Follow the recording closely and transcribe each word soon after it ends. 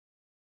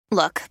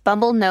Look,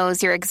 Bumble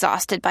knows you're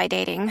exhausted by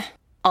dating.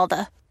 All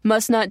the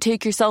must not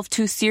take yourself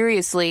too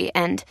seriously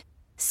and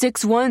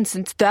 6'1"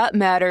 since that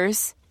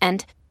matters.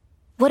 And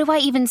what do I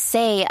even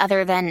say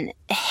other than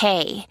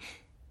hey?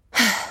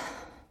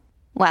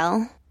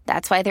 Well,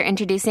 that's why they're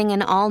introducing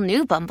an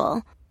all-new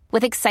Bumble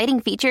with exciting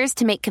features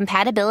to make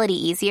compatibility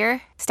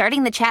easier,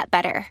 starting the chat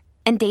better,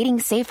 and dating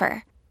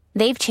safer.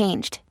 They've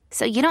changed,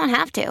 so you don't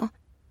have to.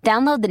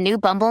 Download the new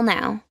Bumble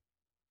now.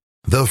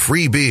 The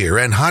Free Beer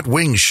and Hot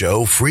Wings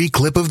Show free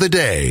clip of the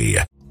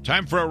day.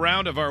 Time for a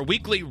round of our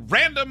weekly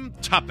random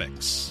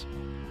topics.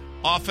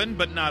 Often,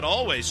 but not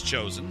always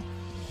chosen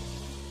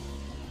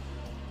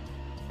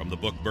from the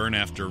book Burn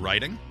After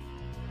Writing.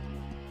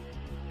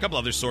 A couple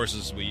other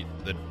sources we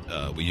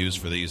use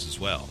for these as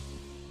well.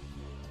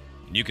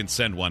 And you can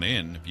send one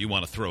in if you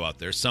want to throw out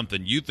there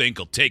something you think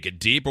will take it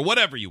deep or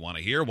whatever you want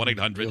to hear.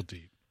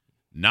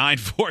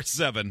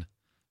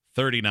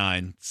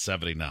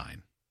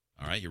 1-800-947-3979.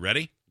 All right, you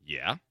ready?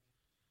 Yeah.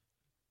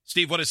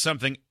 Steve, what is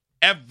something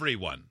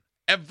everyone,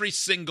 every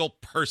single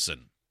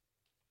person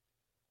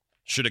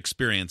should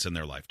experience in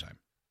their lifetime?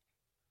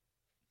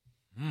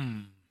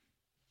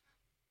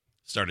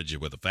 Started you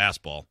with a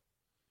fastball.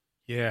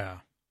 Yeah.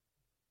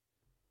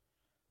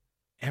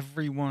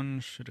 Everyone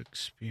should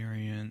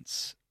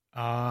experience.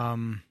 You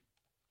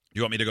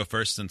want me to go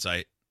first since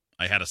I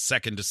had a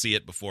second to see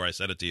it before I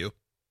said it to you?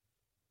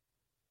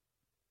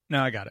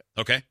 No, I got it.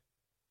 Okay.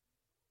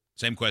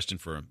 Same question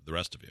for the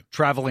rest of you.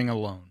 Traveling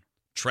alone.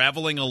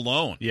 Traveling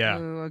alone. Yeah.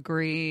 Ooh,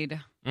 agreed.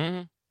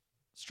 Mm-hmm.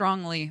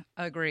 Strongly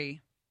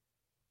agree.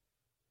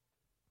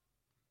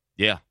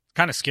 Yeah.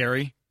 Kind of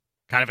scary.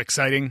 Kind of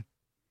exciting.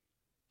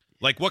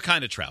 Like what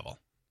kind of travel?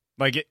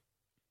 Like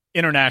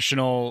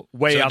international,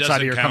 way So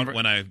outside of your count comfort.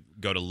 when I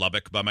go to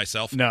Lubbock by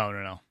myself?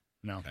 No.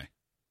 Okay.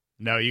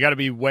 No, you got to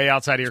be way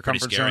outside of your pretty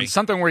comfort scary. zone.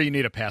 Something where you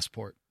need a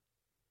passport.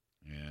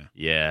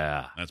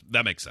 Yeah.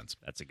 That makes sense.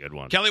 That's a good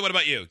one. Kelly, what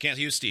about you? Can't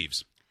use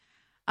Steve's.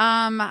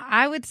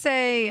 I would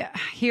say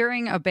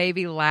hearing a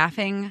baby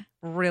laughing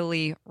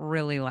really,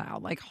 really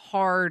loud, like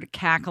hard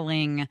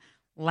cackling,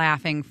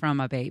 laughing from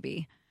a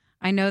baby.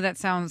 I know that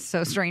sounds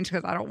so strange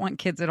because I don't want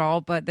kids at all,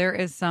 but there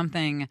is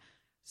something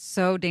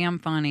so damn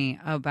funny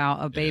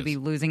about a baby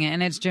losing it,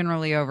 and it's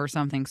generally over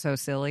something so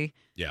silly.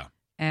 Yeah.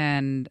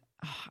 And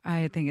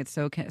I think it's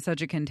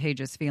such a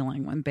contagious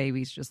feeling when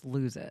babies just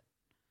lose it.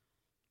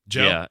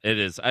 Joe? Yeah, it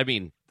is. I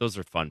mean, those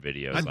are fun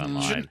videos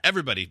online. Shouldn't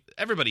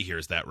everybody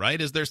hears that, right?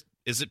 Is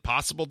it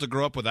possible to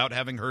grow up without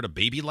having heard a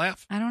baby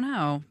laugh? I don't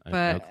know, I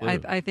have no but clue.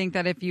 I think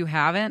that if you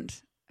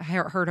haven't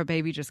heard a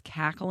baby just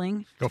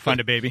cackling, Go find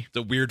a baby.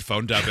 The weird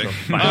phone topic.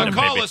 Find a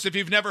Call baby. us if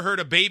you've never heard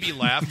a baby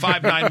laugh.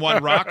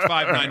 591-ROCK,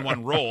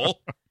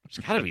 591-ROLL. There's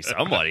got to be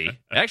somebody.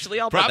 Actually,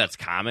 I'll bet that's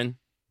common.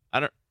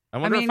 I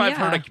wonder mean, if I've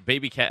heard yeah. a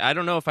baby cat. I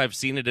don't know if I've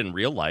seen it in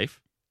real life.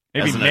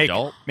 Maybe as an make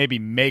adult.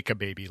 make a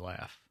baby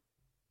laugh.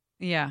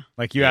 yeah.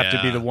 Like you have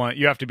to be Yeah. the one.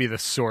 You have to be the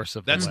source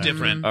of. That's the laugh.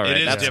 different. All right, It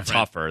is that's different.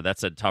 tougher.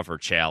 That's a tougher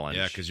challenge.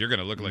 Yeah, because you're going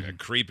to look like a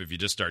creep if you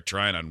just start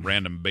trying on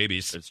random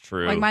babies. it's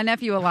true. Like my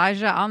nephew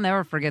Elijah, I'll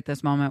never forget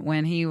this moment.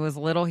 When he was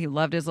little, he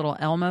loved his little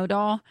Elmo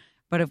doll.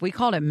 But if we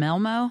called it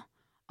Melmo,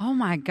 oh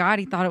my God,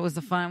 he thought it was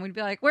the fun. We'd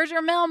be like, "Where's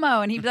your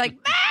Melmo?" And he'd be like,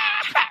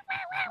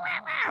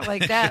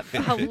 like that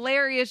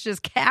hilarious,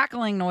 just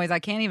cackling noise I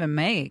can't even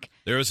make.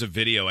 There was a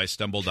video I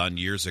stumbled on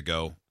years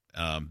ago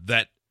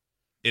that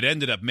it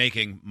ended up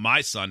making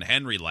my son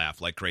Henry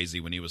laugh like crazy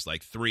when he was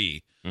like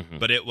 3. Mhm.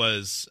 But it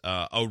was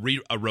a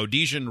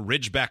Rhodesian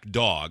Ridgeback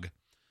dog,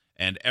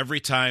 and every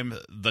time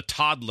the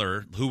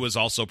toddler, who was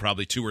also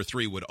probably 2 or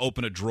 3, would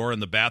open a drawer in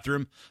the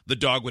bathroom, the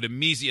dog would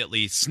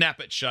immediately snap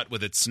it shut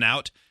with its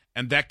snout,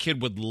 and that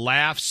kid would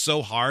laugh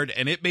so hard,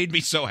 and it made me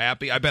so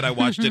happy. I bet I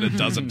watched it a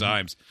dozen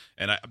times,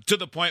 and to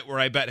the point where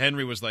I bet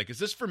Henry was like, "Is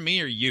this for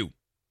me or you?"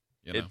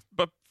 You know?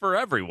 But for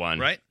everyone,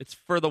 Right? It's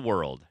for the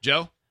world.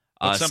 Joe,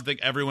 what's Uh, something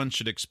everyone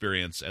should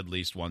experience at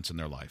least once in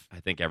their life?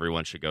 I think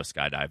everyone should go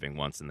skydiving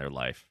once in their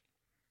life.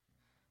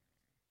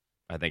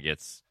 I think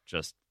it's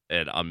just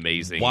an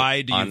amazing,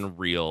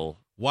 unreal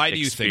Why do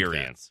you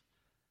experience.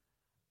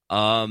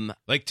 think that?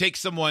 Like, take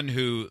someone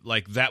who,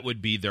 like, that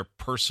would be their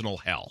personal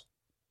hell.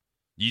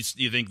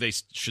 You think they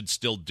should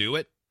still do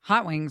it?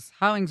 Hot Wings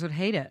would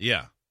hate it.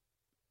 Yeah.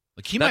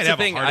 Like, he That's might the have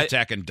thing, a heart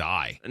attack and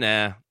die.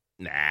 Nah.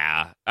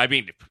 I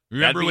mean,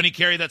 Remember when he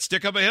carried that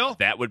stick up a hill?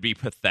 that would be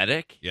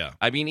pathetic. Yeah.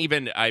 I mean,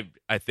 even I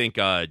think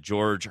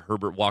George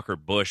Herbert Walker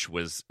Bush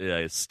was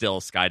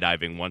still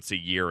skydiving once a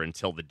year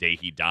until the day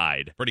he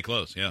died. Pretty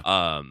close,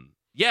 yeah.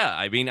 Yeah,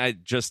 I mean,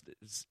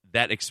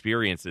 that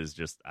experience is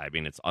just, I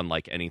mean, it's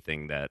unlike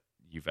anything that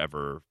you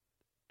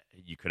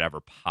could ever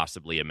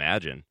possibly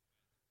imagine.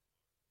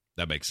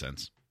 That makes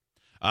sense.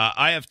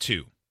 I have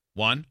 2.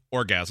 1,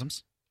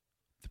 orgasms.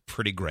 They're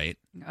pretty great.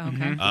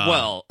 Okay.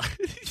 Well,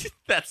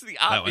 that's the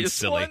That one's obvious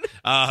silly.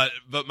 one.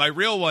 But my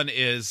real one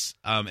is,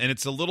 and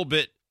it's a little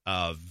bit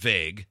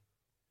vague,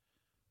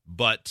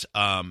 but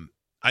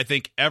I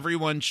think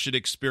everyone should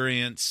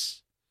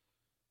experience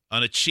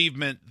an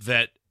achievement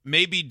that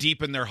may be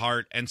deep in their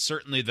heart and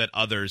certainly that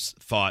others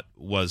thought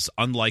was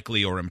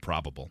unlikely or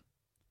improbable.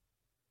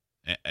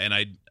 And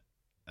I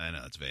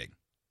know it's vague,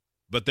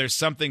 but there's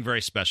something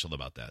very special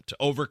about that, to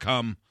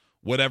overcome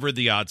whatever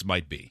the odds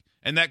might be.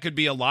 And that could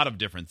be a lot of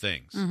different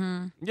things.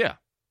 Mm-hmm. Yeah.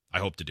 I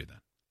hope to do that.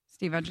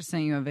 Steve, I just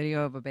sent you a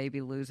video of a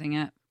baby losing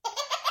it.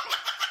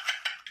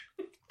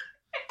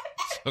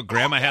 So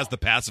Grandma has the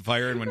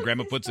pacifier, and when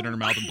Grandma puts it in her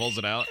mouth and pulls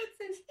it out.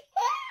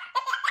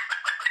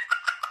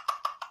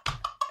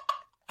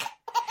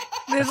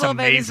 This little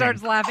baby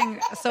starts laughing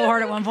so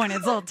hard at one point,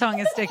 his little tongue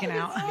is sticking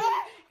out. Did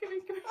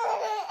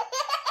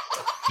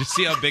you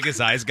see how big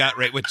his eyes got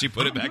right when she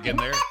put it back in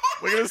there?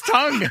 Look at his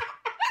tongue.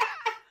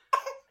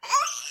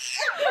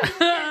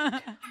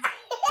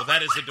 Well,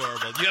 that is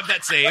adorable. You have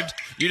that saved.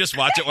 You just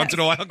watch it once in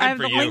a while. Good I have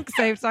for the you. link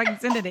saved so I can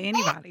send it to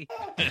anybody.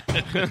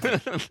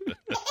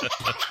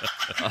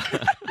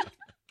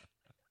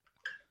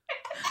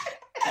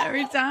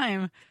 Every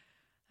time.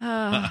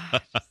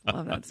 I just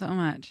love that so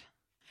much.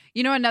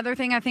 You know, another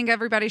thing I think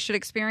everybody should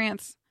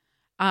experience,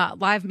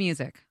 live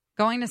music.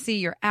 Going to see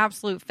your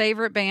absolute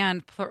favorite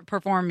band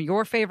perform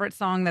your favorite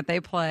song that they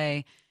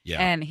play,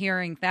 and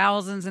hearing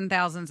thousands and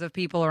thousands of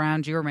people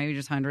around you, or maybe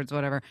just hundreds,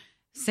 whatever,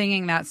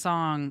 singing that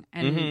song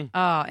and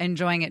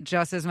enjoying it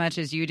just as much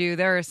as you do.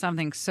 There is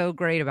something so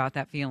great about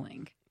that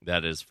feeling.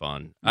 That is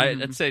fun.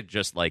 I'd say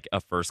just like a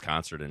first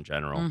concert in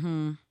general.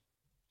 Mm-hmm.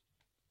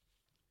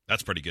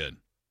 That's pretty good.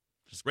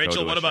 Just Rachel,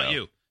 go to what a about show.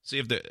 you? See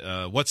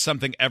if what's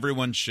something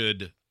everyone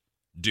should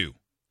do?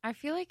 I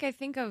feel like I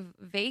think of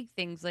vague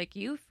things like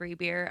you, Free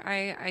Beer.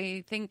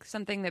 I think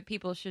something that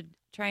people should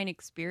try and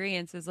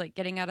experience is like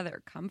getting out of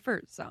their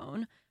comfort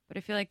zone. But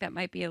I feel like that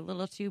might be a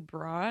little too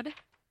broad.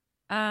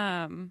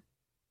 I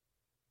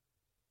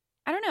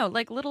don't know,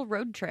 like little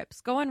road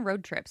trips. Go on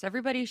road trips.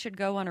 Everybody should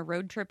go on a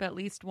road trip at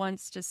least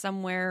once to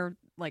somewhere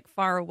like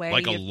far away.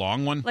 Like a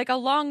long one? Like a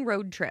long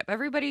road trip.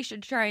 Everybody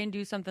should try and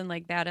do something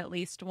like that at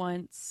least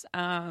once.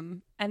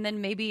 And then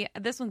maybe,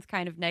 this one's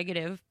kind of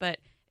negative, but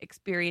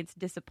experience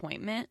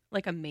disappointment,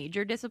 like a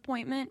major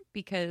disappointment,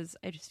 because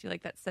I just feel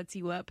like that sets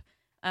you up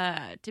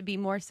to be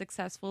more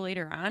successful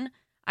later on.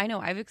 I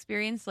know I've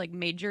experienced like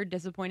major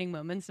disappointing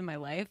moments in my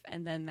life,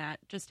 and then that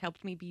just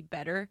helped me be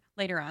better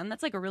later on.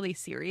 That's like a really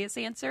serious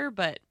answer,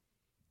 but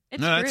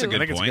it's No, true. that's a good I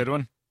think it's a point. good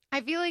one.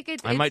 I feel like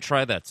it's I might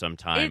try that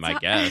sometime. I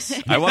it's-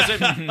 guess I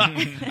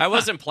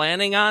wasn't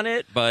planning on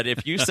it, but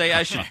if you say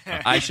I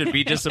should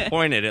be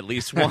disappointed at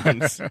least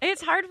once.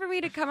 It's hard for me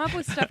to come up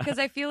with stuff because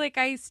I feel like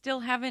I still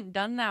haven't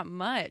done that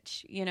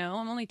much. You know,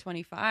 I'm only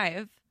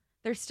 25.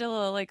 There's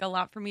still a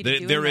lot for me to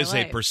do. There in is my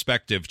a life.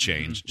 perspective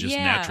change just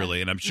Yeah.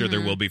 naturally, and I'm sure there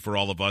will be for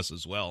all of us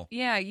as well.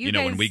 Yeah, You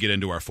know, when we get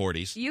into our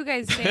 40s. You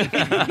guys saying you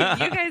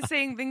guys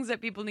saying things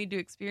that people need to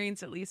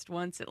experience at least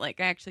once. It I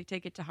actually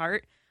take it to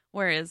heart.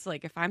 Whereas,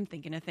 if I'm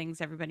thinking of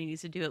things everybody needs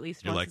to do at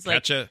least You're once,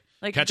 like, it's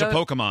catch a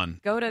Pokemon.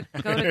 Go to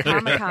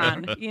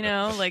Comic-Con. You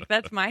know,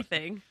 that's my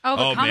thing. Oh,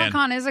 but Oh, man.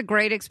 Comic-Con is a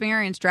great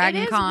experience.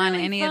 Dragon is Con,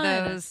 really any fun.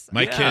 of those.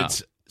 My Yeah.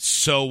 kids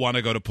so want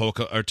to go to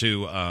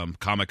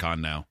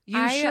Comic-Con now.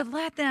 You should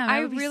let them.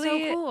 That would be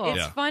so cool. It's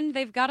Yeah. fun.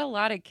 They've got a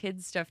lot of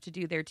kids stuff to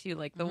do there too.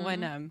 Like the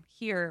one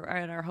here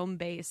at our home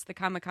base, the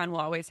Comic-Con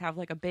will always have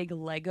a big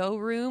Lego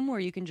room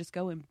where you can just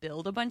go and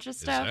build a bunch of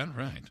stuff. Is that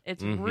right?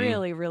 It's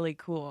really, really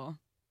cool.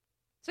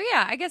 So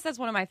yeah, I guess that's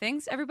one of my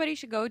things. Everybody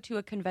should go to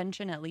a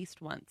convention at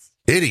least once.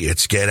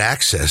 Idiots get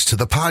access to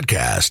the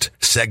podcast,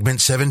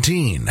 segment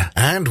 17,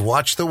 and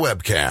watch the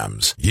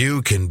webcams.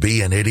 You can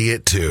be an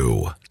idiot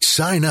too.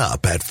 Sign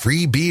up at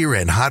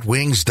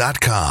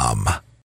freebeerandhotwings.com.